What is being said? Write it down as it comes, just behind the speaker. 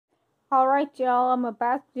Alright, y'all, I'm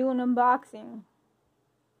about to do an unboxing.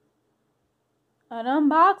 An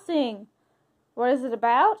unboxing! What is it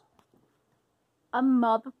about? A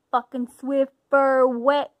motherfucking Swiffer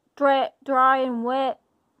wet, dry and wet.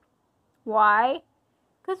 Why?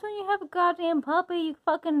 Because when you have a goddamn puppy, you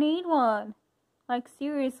fucking need one. Like,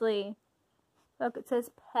 seriously. Look, it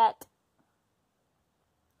says pet.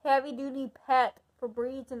 Heavy duty pet for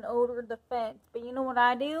breeds and odor defense. But you know what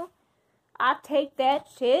I do? I take that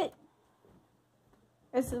shit.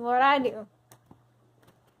 This is what I do.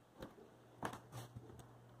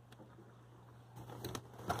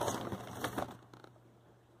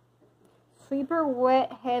 Super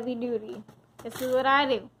wet, heavy duty. This is what I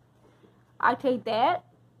do. I take that,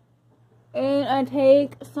 and I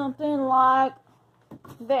take something like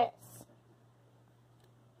this.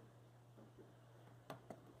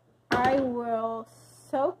 I will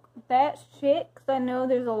soak that shit, because I know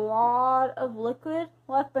there's a lot of liquid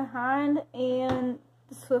left behind, and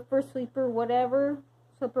the Swiffer, Sweeper, whatever,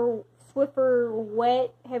 Swiffer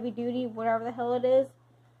wet, heavy duty, whatever the hell it is.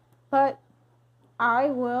 But I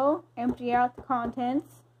will empty out the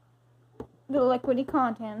contents, the liquidy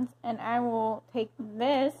contents, and I will take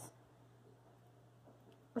this,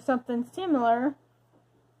 or something similar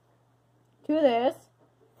to this,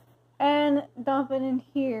 and dump it in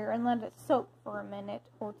here and let it soak for a minute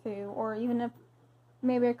or two, or even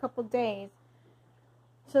maybe a couple days,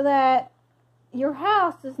 so that your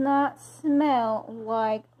house does not smell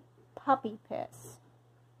like puppy piss.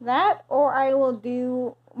 That, or I will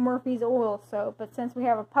do Murphy's oil soap, but since we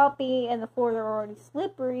have a puppy and the floors are already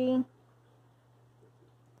slippery,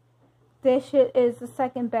 this shit is the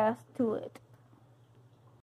second best to it.